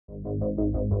Hey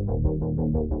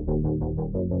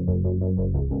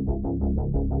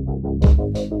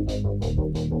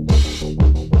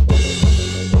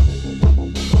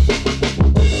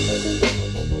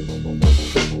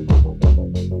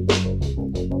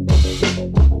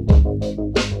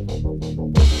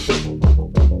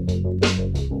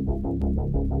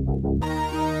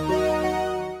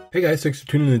guys, thanks for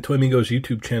tuning in to Toy Amigos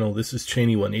YouTube channel. This is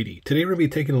Cheney180. Today we're going to be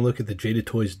taking a look at the Jada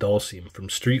Toys Dhalsim from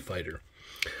Street Fighter.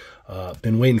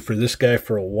 Been waiting for this guy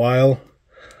for a while.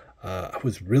 I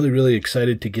was really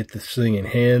excited to get this thing in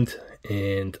hand,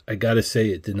 and I gotta say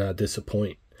it did not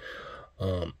disappoint.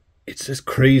 It's just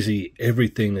crazy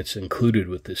everything that's included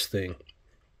with this thing.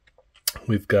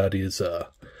 We've got his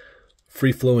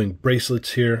free-flowing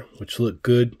bracelets here, which look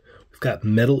good. We've got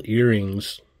metal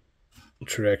earrings,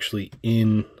 which are actually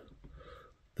in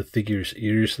the figure's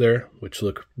ears there, which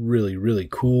look really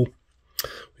cool.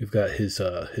 We've got his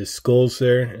skulls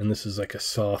there, and this is like a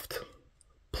soft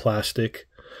plastic,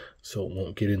 so it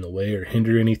won't get in the way or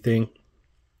hinder anything.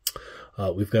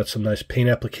 We've got some nice paint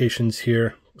applications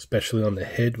here, especially on the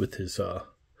head with his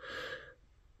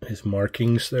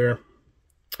markings there.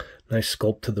 Nice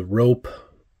sculpt to the rope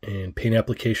and paint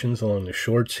applications along the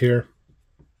shorts here.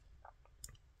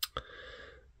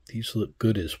 These look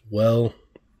good as well.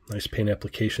 Nice paint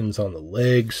applications on the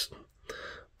legs.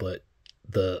 But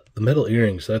the metal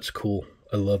earrings, that's cool.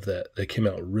 I love that. They came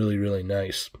out really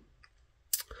nice.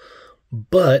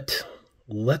 But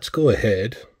let's go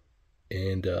ahead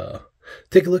and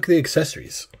take a look at the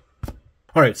accessories.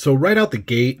 Alright, so right out the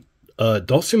gate,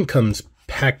 Dhalsim comes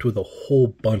packed with a whole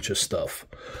bunch of stuff.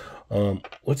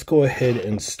 Let's go ahead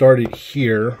and start it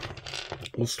here.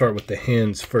 We'll start with the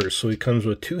hands first. So he comes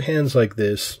with two hands like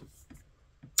this,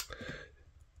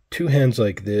 two hands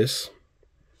like this.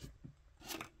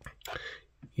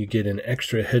 You get an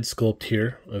extra head sculpt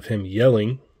here of him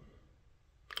yelling,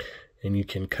 and you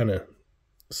can kind of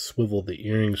swivel the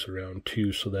earrings around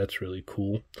too, so that's really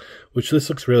cool. Which this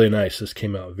looks really nice. This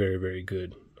came out very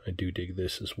good. I do dig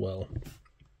this as well.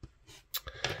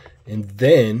 And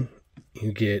then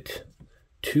you get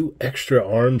two extra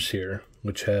arms here,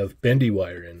 which have bendy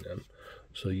wire in them,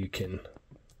 so you can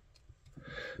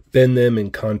bend them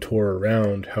and contour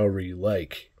around however you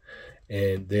like.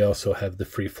 And they also have the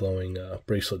free-flowing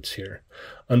bracelets here.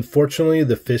 Unfortunately,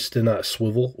 the fist did not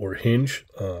swivel or hinge.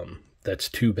 That's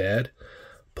too bad.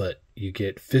 But you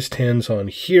get fist hands on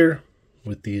here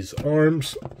with these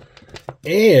arms,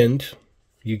 and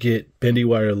you get bendy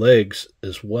wire legs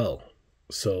as well.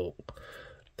 So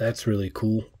that's really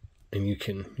cool. And you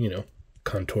can, you know,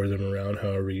 contour them around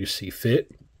however you see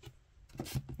fit.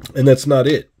 And that's not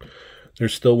it.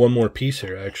 There's still one more piece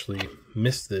here. I actually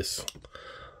missed this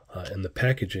in the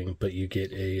packaging, but you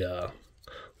get a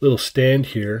little stand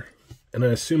here, and I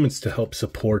assume it's to help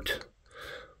support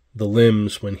the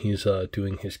limbs when he's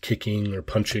doing his kicking or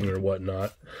punching or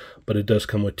whatnot. But it does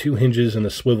come with two hinges and a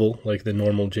swivel like the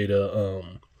normal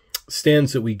Jada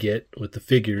stands that we get with the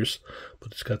figures,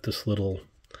 but it's got this little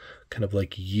kind of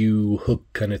like U-hook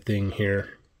kind of thing here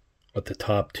at the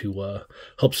top to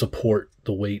help support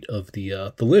the weight of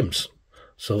the limbs.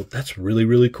 So that's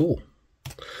really cool.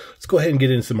 Let's go ahead and get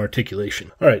into some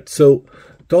articulation. Alright, so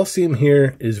Dhalsim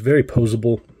here is very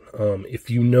posable. If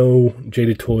you know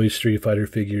Jada Toys Street Fighter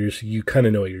figures, you kind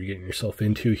of know what you're getting yourself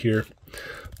into here.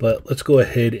 But let's go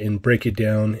ahead and break it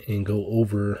down and go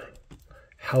over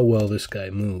how well this guy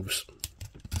moves.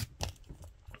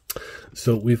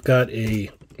 So we've got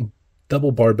a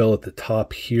double barbell at the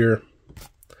top here.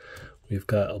 We've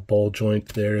got a ball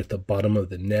joint there at the bottom of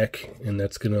the neck, and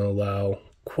that's going to allow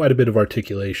quite a bit of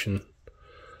articulation,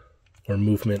 or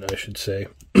movement, I should say.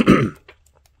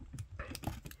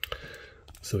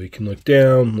 So you can look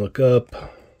down, look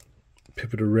up,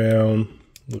 pivot around,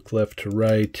 look left to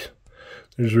right.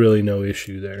 There's really no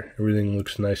issue there. Everything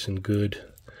looks nice and good.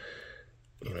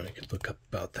 You know, you can look up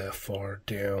about that far,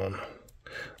 down.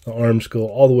 The arms go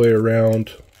all the way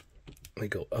around. They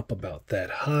go up about that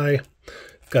high.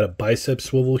 Got a bicep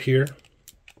swivel here.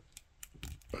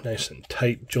 Nice and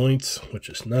tight joints, which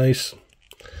is nice.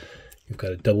 You've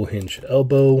got a double hinge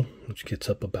elbow, which gets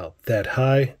up about that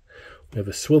high. We have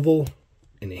a swivel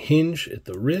and a hinge at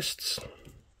the wrists.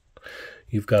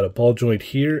 You've got a ball joint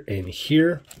here and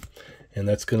here, and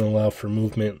that's going to allow for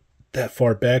movement that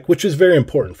far back, which is very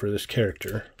important for this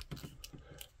character,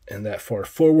 and that far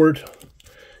forward.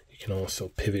 You can also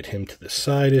pivot him to the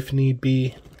side if need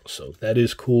be, so that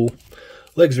is cool.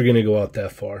 Legs are going to go out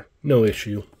that far, no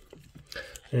issue.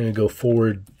 I'm going to go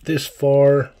forward this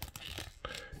far,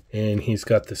 and he's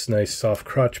got this nice soft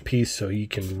crotch piece, so you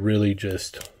can really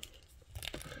just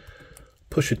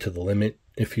push it to the limit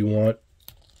if you want.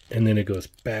 and then it goes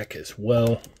back as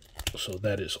well. So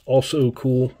that is also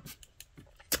cool.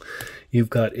 You've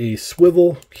got a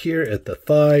swivel here at the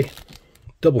thigh,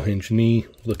 double hinge knee,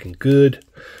 looking good.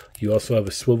 You also have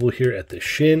a swivel here at the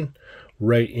shin,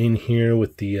 right in here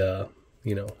with the,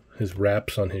 you know, his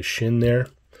wraps on his shin there.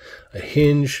 A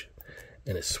hinge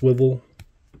and a swivel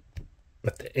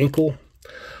at the ankle.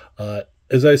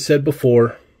 As I said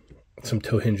before, some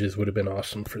toe hinges would have been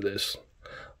awesome for this.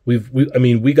 I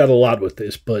mean, we got a lot with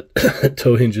this, but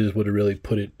toe hinges would have really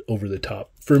put it over the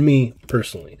top for me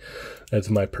personally. That's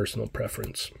my personal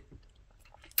preference.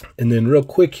 And then real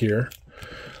quick here,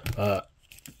 we'll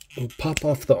pop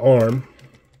off the arm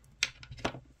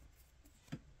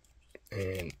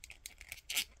and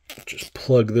just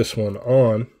plug this one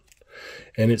on,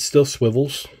 and it still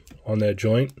swivels on that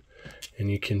joint,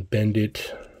 and you can bend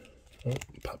it. Oh,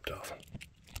 popped off.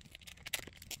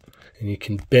 And you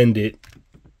can bend it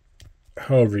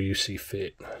however you see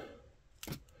fit.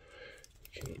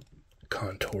 You can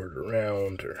contour it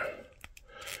around or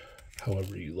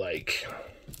however you like.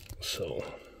 So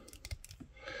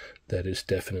that is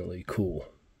definitely cool.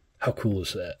 How cool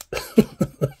is that?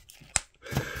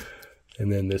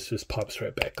 And then this just pops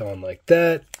right back on like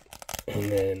that.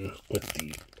 And then with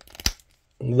the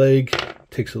leg,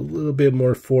 takes a little bit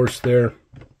more force there.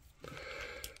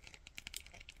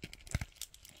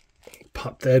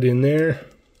 Pop that in there.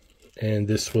 And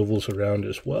this swivels around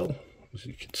as well, as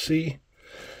you can see.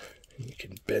 And you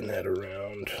can bend that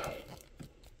around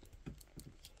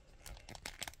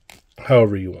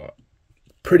however you want.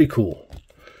 Pretty cool.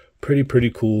 Pretty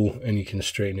cool. And you can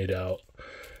straighten it out.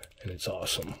 And it's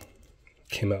awesome.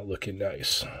 Came out looking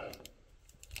nice.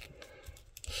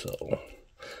 So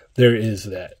there is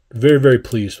that. Very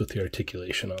pleased with the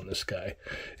articulation on this guy.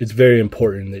 It's very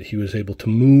important that he was able to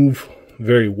move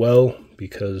very well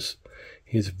because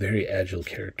he's a very agile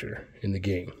character in the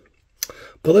game.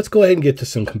 But let's go ahead and get to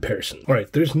some comparisons. All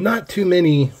right, there's not too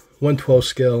many 1/12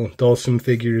 scale Dhalsim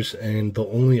figures, and the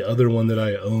only other one that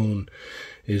I own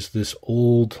is this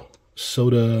old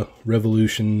Soda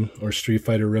Revolution or Street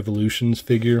Fighter Revolutions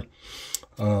figure.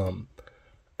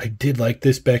 I did like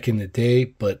this back in the day,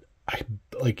 but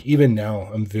even now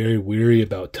I'm very weary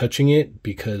about touching it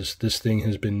because this thing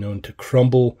has been known to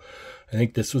crumble. I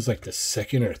think this was like the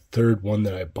second or third one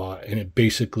that I bought, and it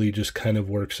basically just kind of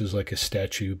works as like a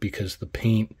statue because the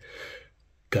paint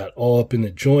got all up in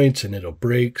the joints and it'll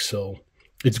break. So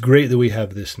it's great that we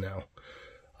have this now.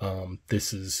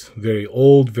 This is very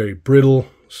old, very brittle,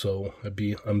 so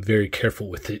I'm very careful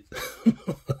with it.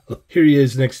 Here he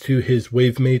is next to his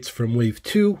wave mates from Wave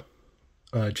 2,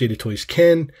 Jada Toys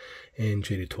Ken and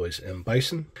Jada Toys M.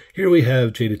 Bison. Here we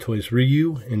have Jada Toys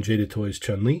Ryu and Jada Toys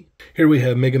Chun-Li. Here we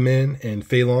have Mega Man and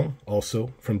Fei Long,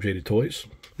 also from Jada Toys.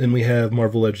 Then we have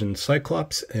Marvel Legends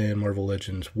Cyclops and Marvel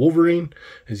Legends Wolverine.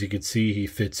 As you can see, he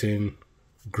fits in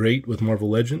great with Marvel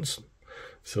Legends.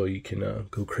 So you can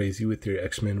go crazy with your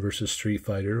X-Men versus Street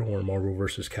Fighter or Marvel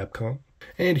versus Capcom.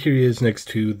 And here he is next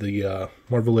to the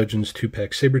Marvel Legends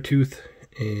 2-pack Sabretooth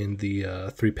and the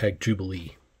 3-pack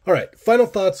Jubilee. Alright, final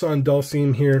thoughts on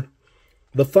Dhalsim here.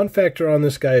 The fun factor on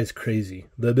this guy is crazy.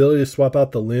 The ability to swap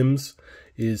out the limbs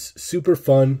is super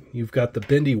fun. You've got the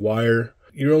bendy wire.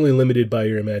 You're only limited by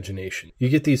your imagination. You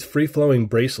get these free-flowing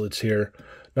bracelets here,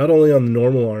 not only on the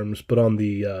normal arms, but on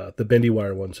the bendy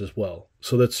wire ones as well.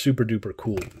 So that's super duper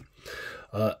cool.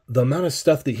 The amount of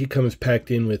stuff that he comes packed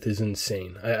in with is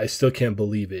insane. I still can't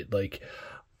believe it. Like,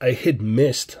 I had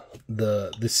missed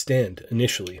the stand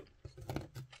initially.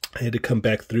 I had to come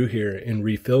back through here and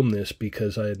refilm this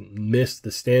because I had missed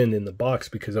the stand in the box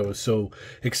because I was so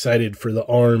excited for the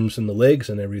arms and the legs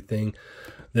and everything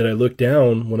that I looked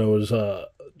down when I was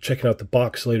checking out the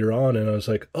box later on, and I was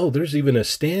like, oh, there's even a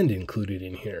stand included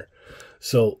in here.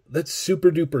 So that's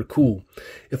super duper cool.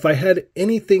 If I had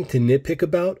anything to nitpick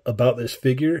about this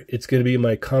figure, it's going to be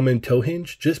my common toe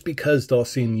hinge, just because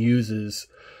Dhalsim uses,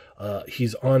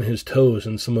 he's on his toes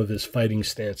in some of his fighting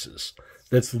stances.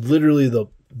 That's literally the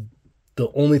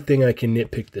only thing I can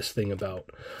nitpick this thing about.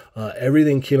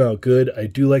 Everything came out good. I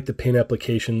do like the paint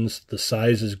applications. The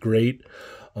size is great.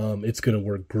 It's going to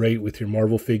work great with your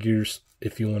Marvel figures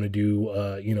if you want to do,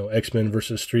 X-Men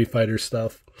versus Street Fighter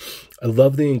stuff. I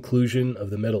love the inclusion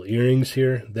of the metal earrings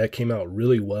here. That came out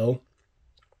really well.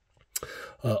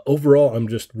 Overall, I'm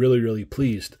just really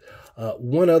pleased.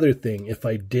 One other thing, if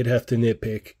I did have to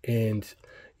nitpick, and,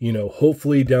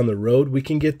 hopefully down the road we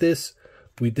can get this,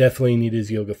 we definitely need his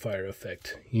yoga fire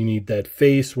effect. You need that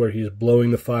face where he's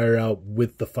blowing the fire out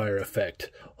with the fire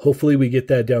effect. Hopefully we get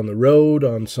that down the road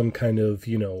on some kind of,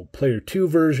 player 2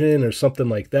 version or something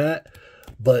like that.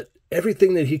 But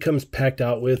everything that he comes packed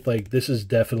out with, like, this is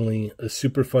definitely a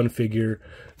super fun figure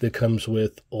that comes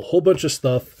with a whole bunch of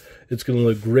stuff. It's going to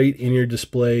look great in your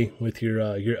display with your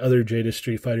other Jada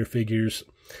Street Fighter figures,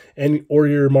 and or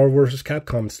your Marvel vs.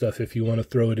 Capcom stuff if you want to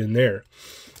throw it in there.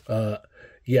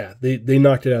 Yeah, they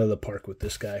knocked it out of the park with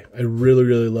this guy. I really,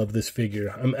 really love this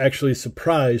figure. I'm actually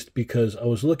surprised because I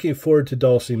was looking forward to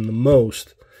Dhalsim the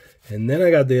most, and then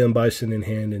I got the M. Bison in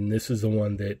hand, and this is the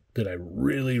one that I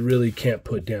really, really can't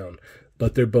put down.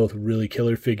 But they're both really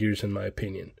killer figures in my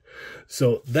opinion.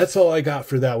 So that's all I got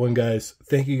for that one, guys.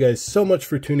 Thank you guys so much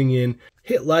for tuning in.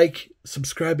 Hit like,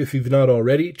 subscribe if you've not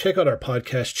already. Check out our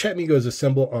podcast, Chat Migos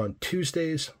Assemble, on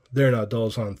Tuesdays. They're Not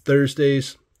Dolls on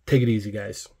Thursdays. Take it easy,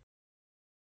 guys.